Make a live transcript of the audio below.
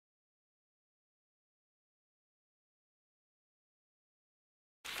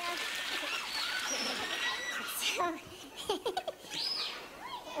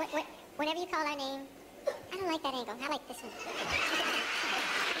whenever you call our name, I don't like that angle. I like this one.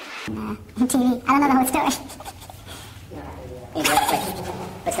 TV. I don't know the whole story.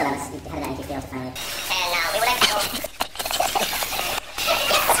 But still, how did that make you feel to finally? And we would like to know.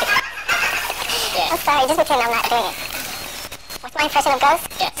 I'm sorry, just pretend I'm not doing it. What's my impression of ghosts?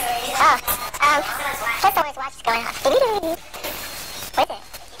 Yes. Oh, first always watch is going off. What is it?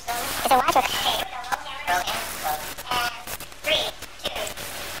 It's a watch or... Roll in, close. And 3, 2.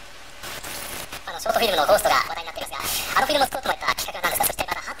 ショートフィルムのゴーストが話題になっていますが、あのフィルムを作ろうと思ったきっかけは何ですか？そして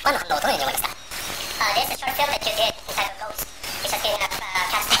またファンの反応をどのように思いますか？This short film that you did entitled Ghost, which has been cast by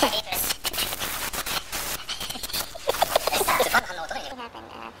actors.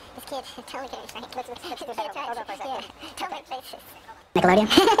 This kid totally getting franked. Totally faces. Nickelodeon?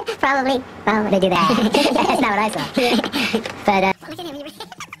 Probably. They do that. That's not what I saw. But, look at him.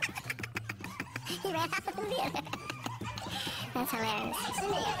 He ran out of the theater. That's hilarious.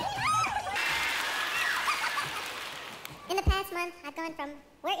 In the past month, I've gone from,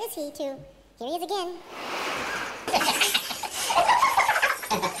 where is he, to, here he is again.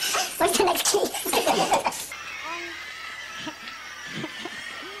 What's the next key?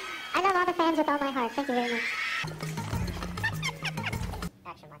 I love all the fans with all my heart. Thank you very much.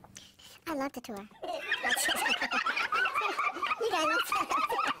 Action, Michael. I love to tour. You guys must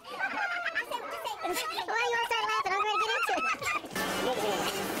why you all start laughing? I'm ready to get into it.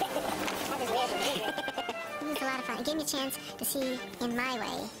 It was a lot of fun. It gave me a chance to see, in my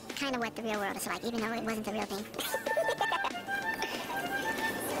way, kind of what the real world is like, even though it wasn't the real thing.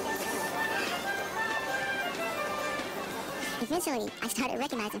 Eventually, I started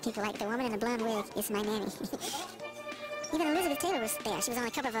recognizing people like the woman in the blonde wig is my nanny. Even Elizabeth Taylor was there. She was on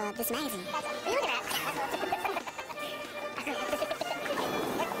the cover of this magazine. Look at that.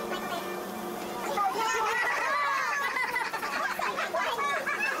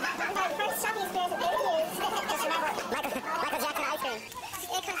 First shopping experience of 30 years. Just remember, Michael Jackson ice cream.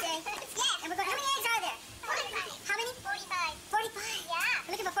 Egg comes egg. Yes. And we're going, how many eggs are there? 45. How many? 45. 45? Yeah.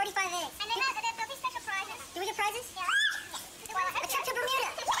 We're looking for 45 eggs. And there'll be special prizes. Do we get prizes? Yeah. A trip to Bermuda.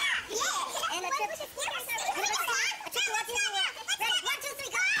 Yeah. And a trip to Walt Disney World. Ready? 1, 2,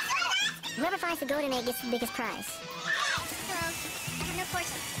 3, go. Whoever finds the golden egg gets the biggest prize. Hello. I have no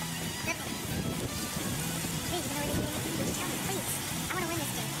fortune. Nothing. Please, you know where this is? Would you tell me, please? I want to win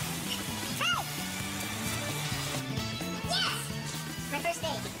this game. Hey! Yes! My first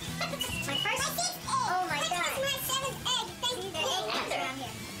egg. My first? My 6th egg. Oh my God. This is my 7th egg. Thank you. There are eggs around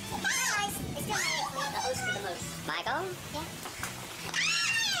here. Guys, it's still my egg. The host of the most. Michael? Yeah.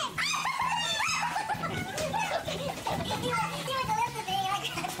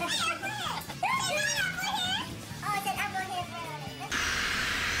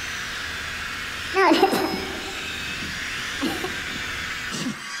 No,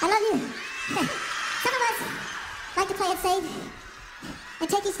 I love you. Some of us like to play it safe and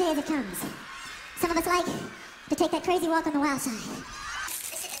take each day as it comes. Some of us like to take that crazy walk on the wild side.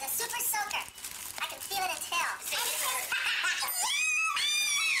 This is a super soaker. I can feel it and tell.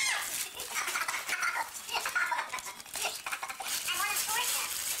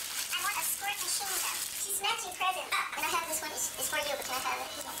 She's matching present. And I have this one. It's for you, but can I have it?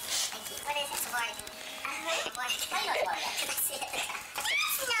 Thank you. What is it? It's a bargain. How do you know it's bargain? That's it.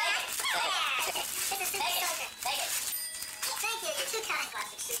 No, that's fair. It's a super soaker. Thank you. You're too kind.